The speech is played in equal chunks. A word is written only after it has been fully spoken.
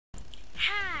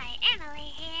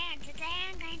Emily here, and today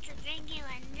I'm going to bring you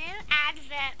a new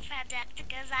advert product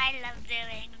because I love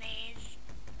doing these.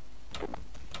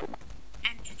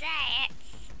 And today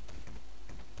it's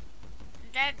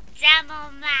the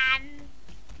Demo Man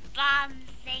bomb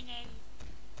thingy.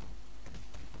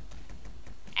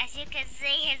 As you can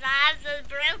see, his arms are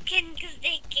broken because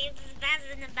they keep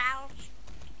spazzing about.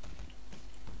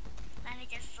 Let me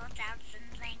just sort out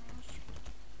some things.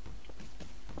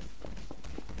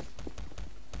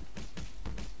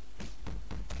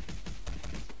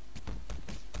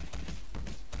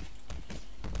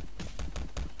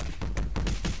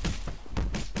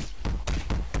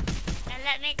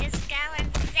 Let me just go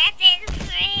and set it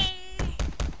free.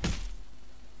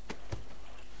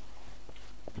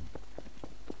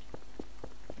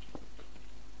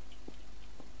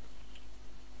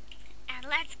 And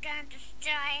let's go and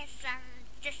destroy some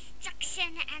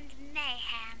destruction and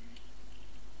mayhem.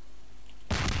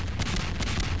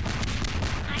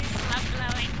 I just love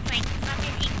blowing things up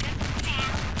if you couldn't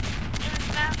tell. It was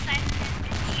both fun and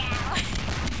the gel.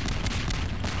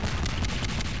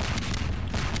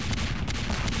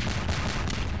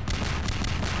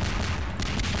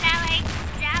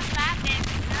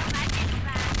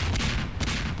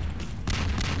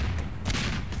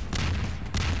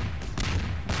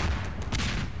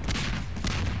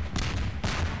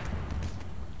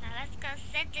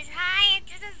 Sent it high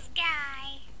into the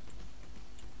sky.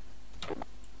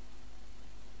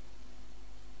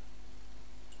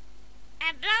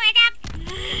 And blow it up.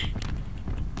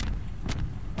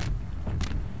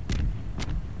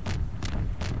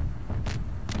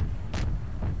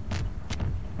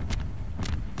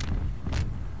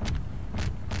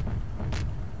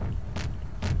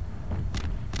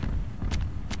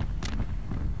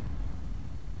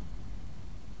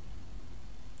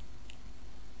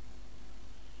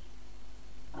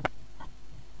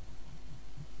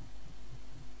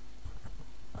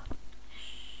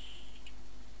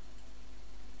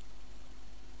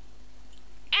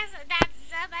 That's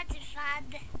so much fun.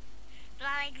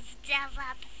 Blowing stuff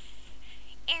up.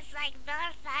 It's like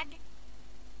more fun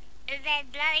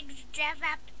than blowing stuff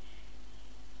up.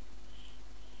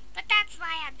 But that's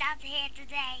why I'm not here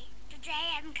today.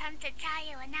 Today I'm come to tell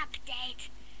you an update.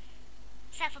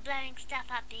 Except for blowing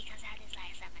stuff up because that is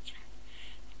like so much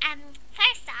fun.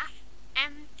 First off,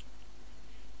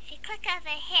 if you click over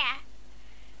here,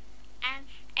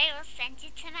 it will send you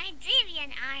to my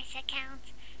Deviantart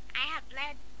account. I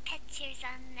upload pictures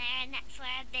on there, and that's where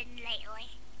I've been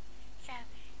lately. So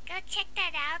go check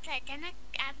that out.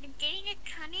 I've been doing a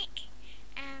comic.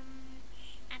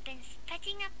 I've been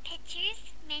putting up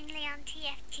pictures, mainly on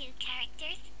TF2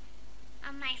 characters,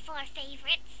 on my 4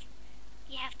 favorites.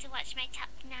 You have to watch my top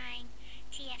 9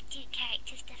 TF2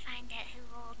 characters to find out who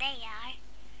all they are.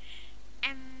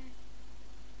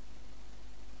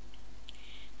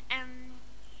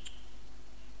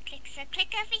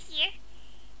 Click over here,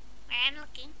 where I'm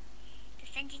looking, to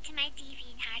send you to my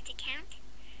Deviantart account,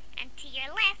 and to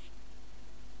your left,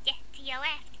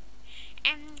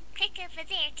 click over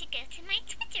there to go to my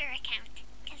Twitter account,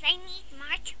 because I need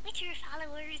more Twitter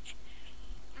followers.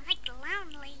 I'm like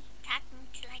lonely, talking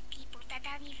to like people that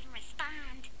don't even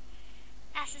respond.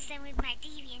 That's the same with my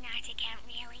Deviantart account,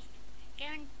 really.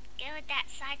 Go with that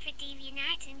side for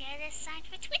Deviantart and go this side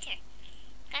for Twitter,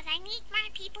 because I need more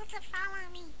people to follow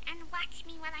me and watch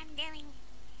me what I'm doing.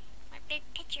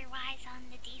 Picture-wise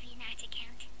on the Deviantart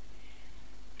account.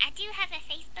 I do have a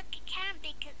Facebook account,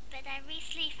 but I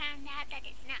recently found out that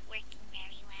it's not working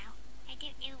very well. I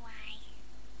don't know why.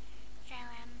 So,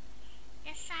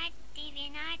 this side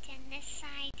Deviantart and this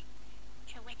side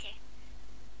Twitter.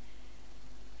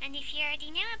 And if you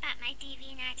already know about my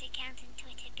Deviantart account and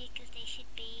Twitter, because they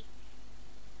should be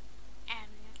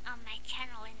on my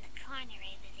channel in the corner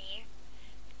over there,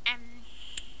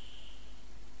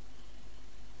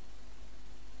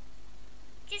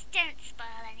 just don't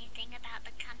spoil anything about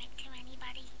the comic to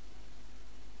anybody,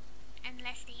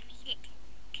 unless they read it,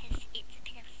 because it's a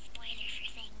bit of a spoiler for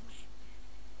things,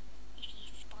 if you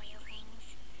spoil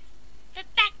things.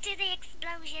 But back to the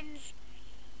explosions.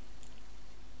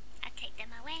 I'll take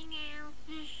them away now.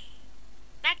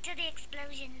 Back to the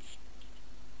explosions.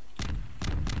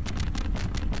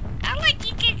 Oh look,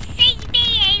 you can see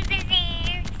me over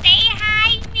there. Say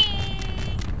hi, me.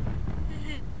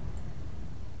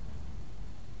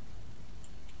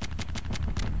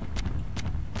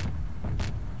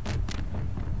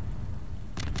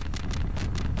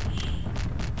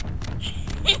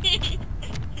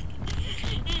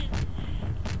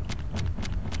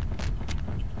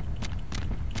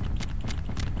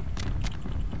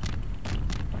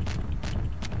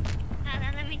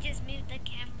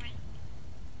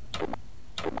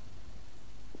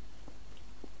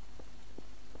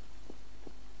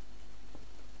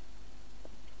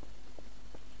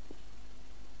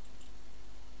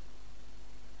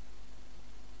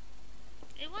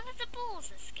 did the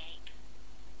balls escape?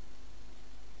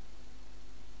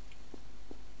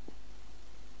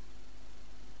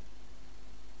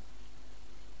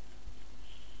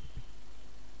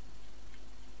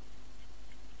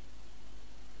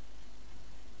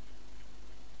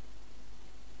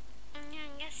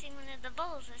 I'm guessing one of the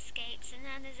balls escapes and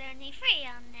now there's only 3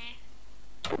 on there.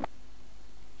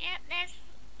 Yep, there's...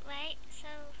 wait, so...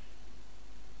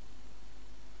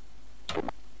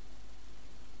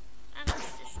 I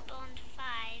must have spawned 5.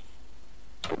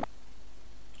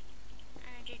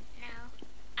 I didn't know.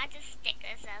 I'll just stick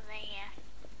this over here.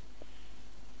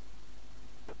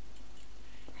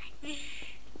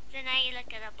 So now you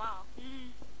look at a ball.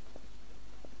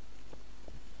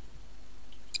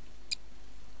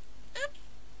 Oops!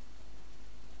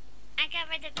 I got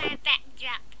rid of my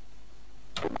backdrop.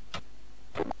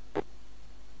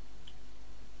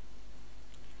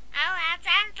 Oh, now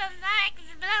time for more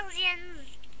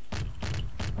explosions!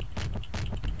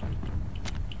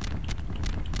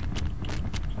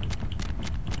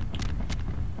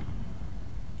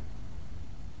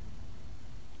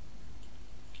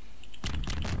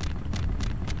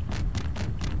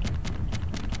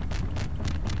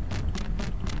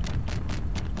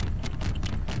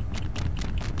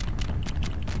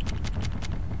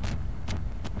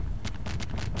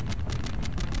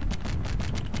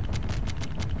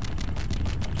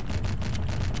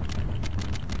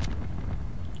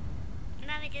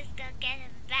 Let me just go get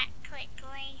him back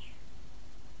quickly.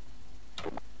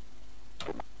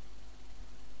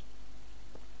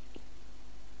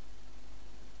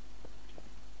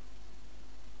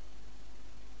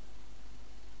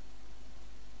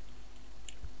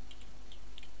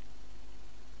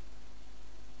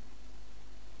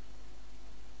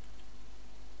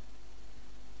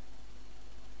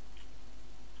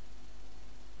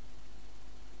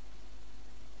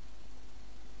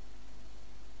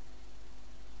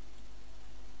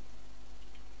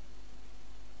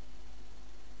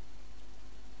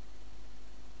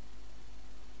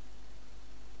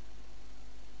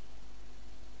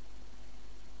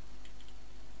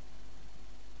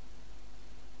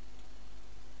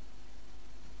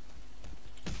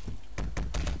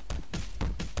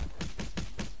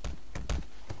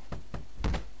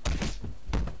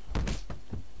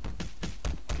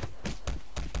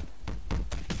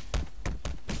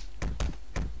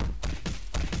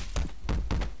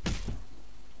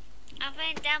 I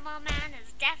think Demo Man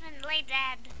is definitely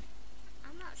dead.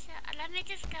 I'm not sure. Let me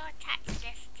just go attach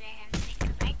this to him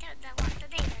because I don't know what to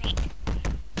do with it.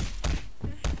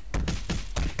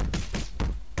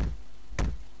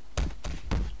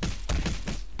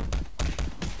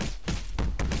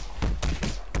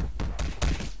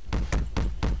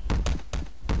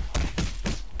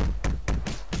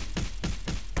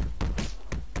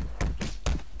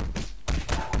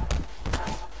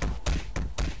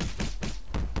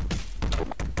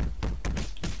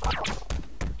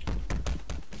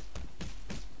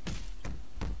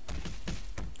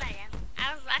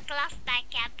 I lost my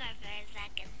camper for a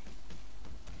second.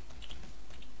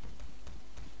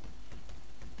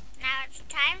 Now it's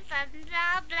time for the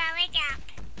blowing up.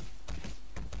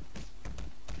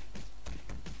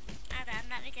 Hold on,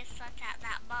 let me just sort out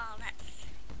that ball that's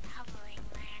hovering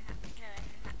there, not doing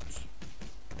much.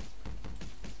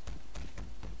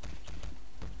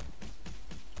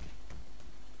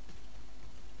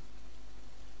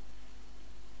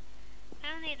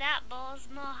 Only that ball's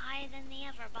more high than the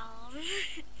other balls.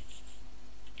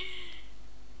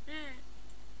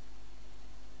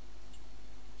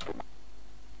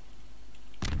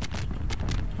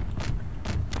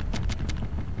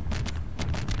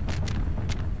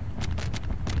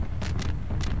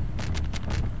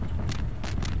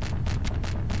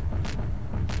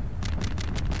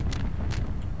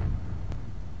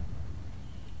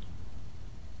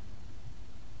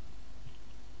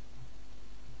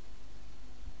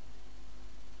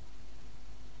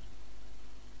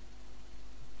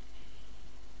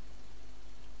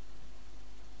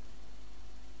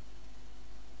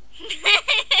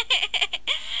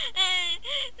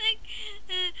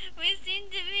 We seem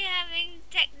to be having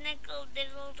technical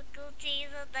difficulties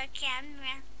with the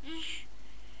camera.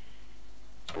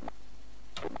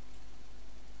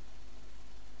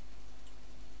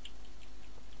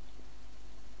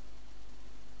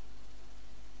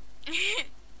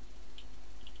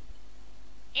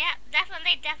 Yeah,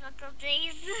 definitely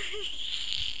difficulties.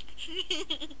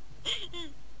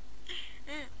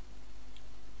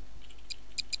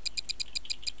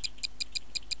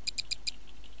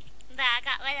 But I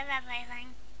got rid of everything.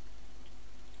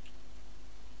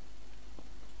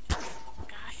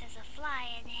 Gosh, there's a fly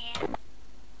in here.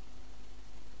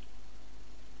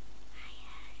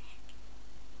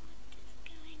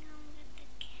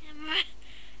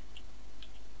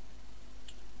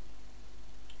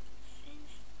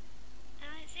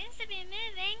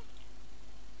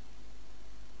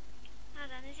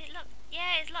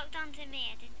 me,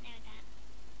 I didn't know that.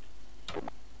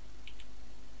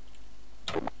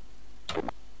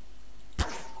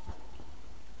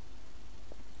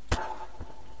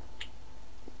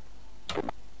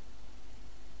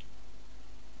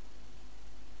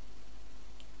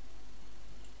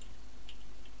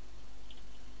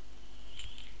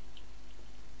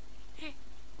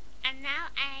 And now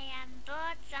I am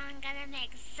bored, so I'm gonna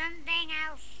make something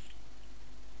else.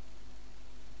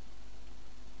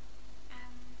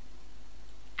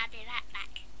 I'll be right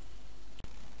back.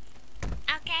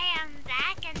 Okay, I'm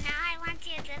back, and now I want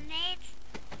you to make,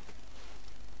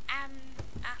 oh,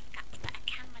 I forgot to put a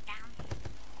camera down.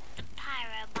 The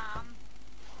pyro bomb.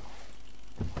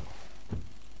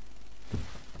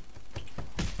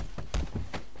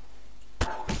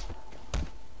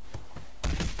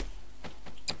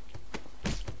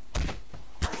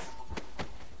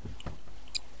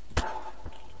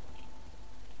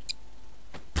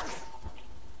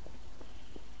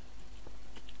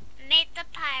 Made the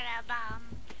pyro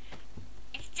bomb.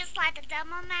 It's just like the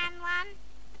Double Man one,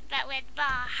 but with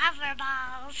hover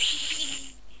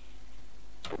balls.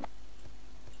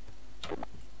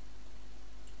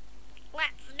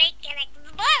 Let's make it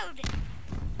explode!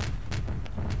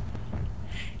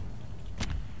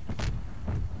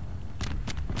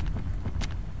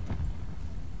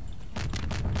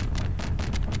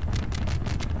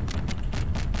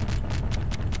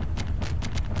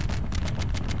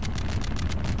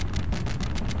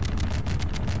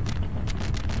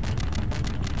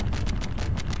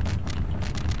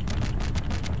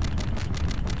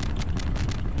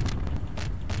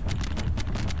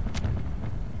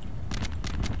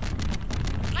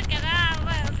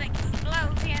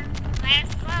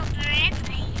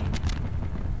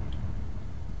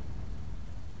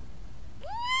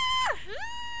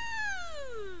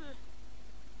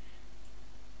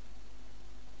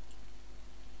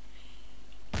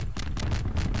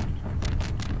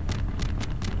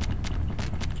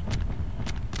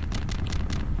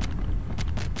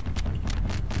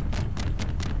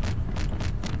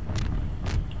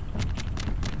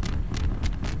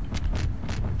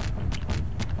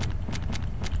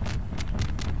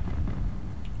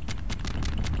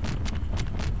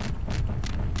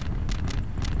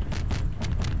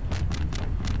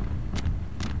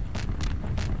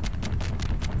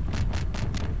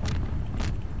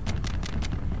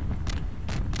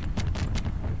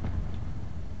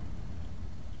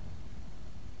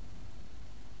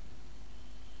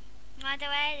 By the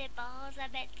way, the balls are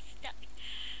meant to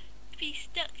be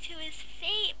stuck to his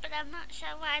feet, but I'm not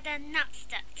sure why they're not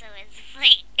stuck to his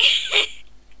feet.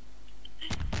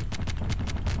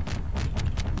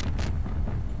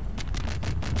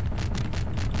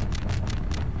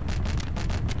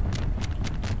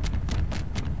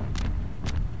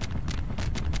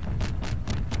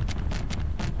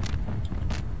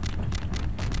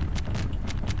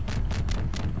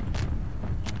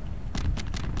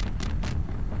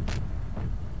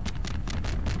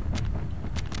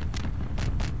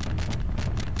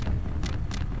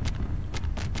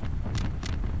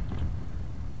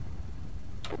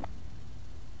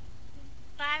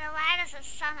 This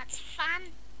is so much fun,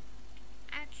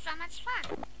 and it's so much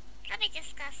fun. Let me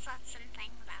just go sort some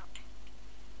things out.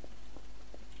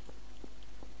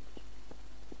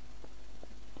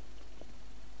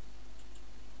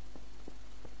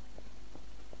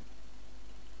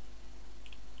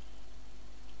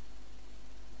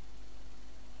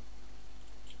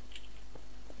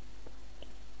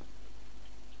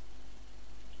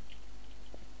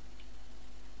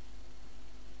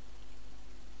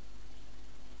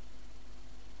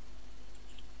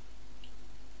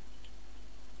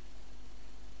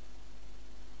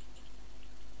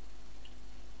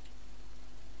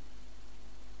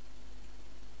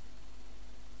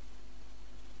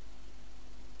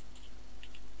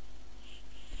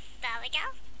 There we go.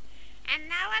 And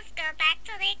now let's go back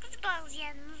to the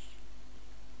explosions.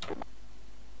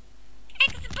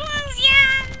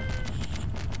 Explosions!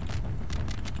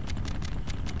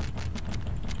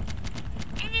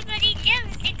 Everybody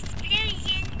loves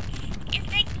explosions. It's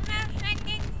like more fun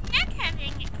than not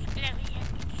having explosions.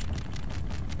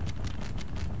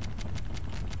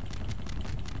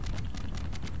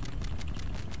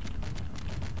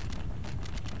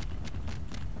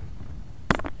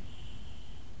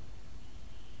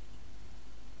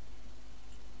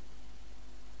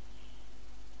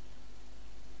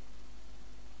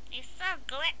 He's so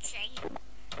glitchy.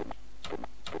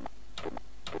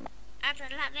 Also,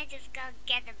 let me just go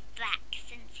get him back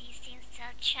since he seems to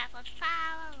have traveled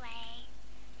far away.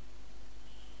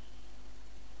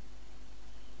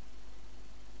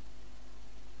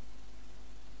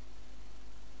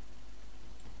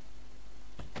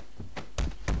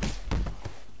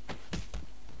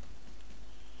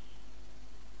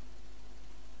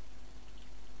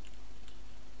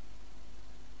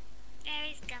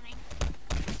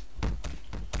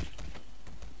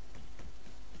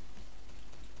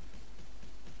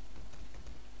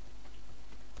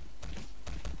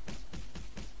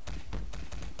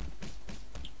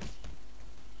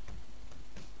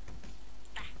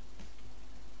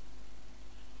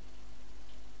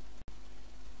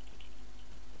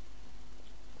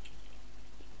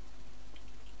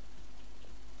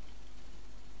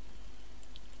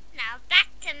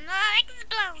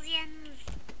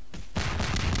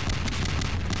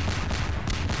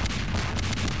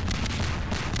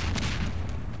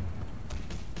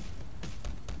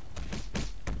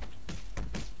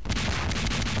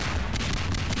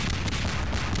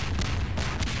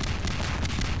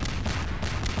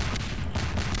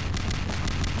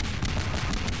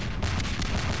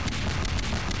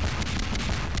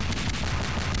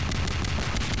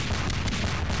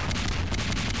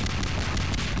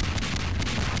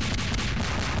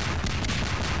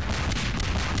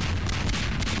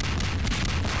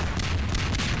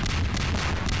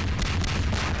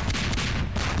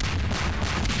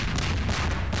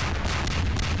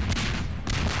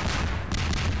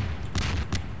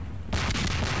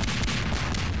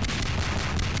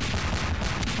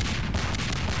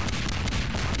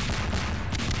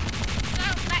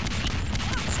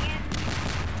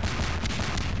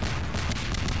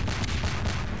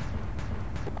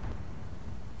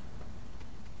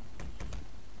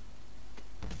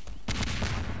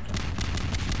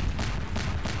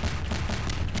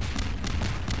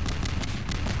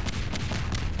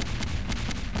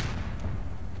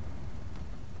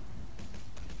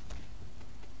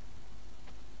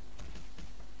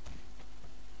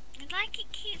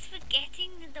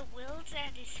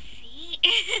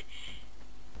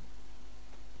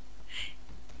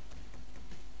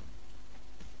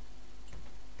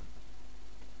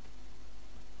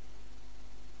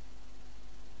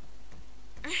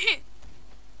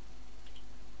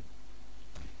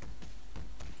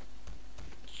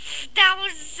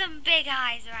 some big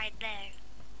eyes right there.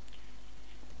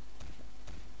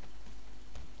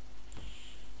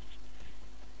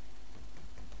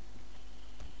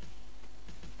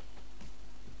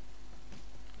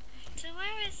 So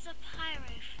where is the pyro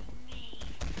for me?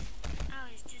 Oh,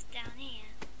 it's just down here.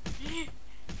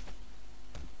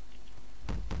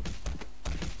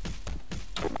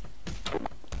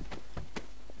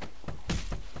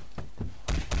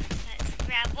 Let's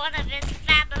grab one of his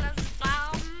fabulous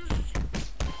bombs.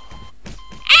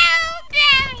 Oh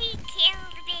no, he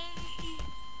killed me.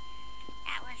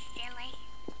 That was silly.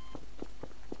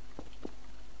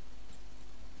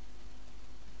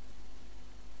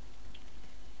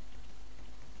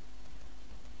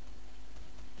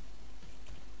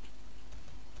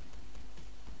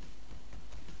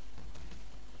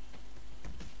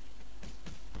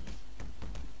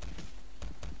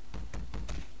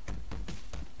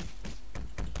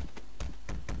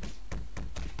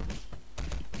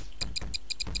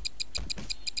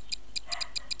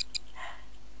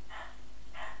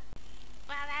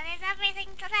 Everything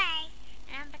today.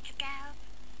 Remember to go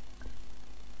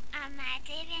on my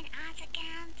Deviantart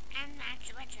account and my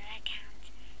Twitter account.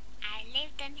 I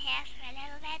leave them here for a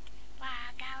little bit while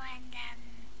I go and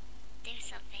do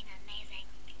something amazing.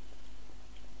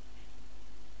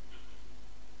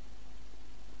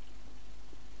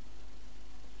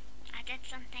 I did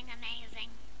something amazing.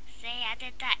 See, I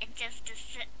did that in just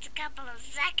a couple of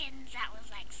seconds. That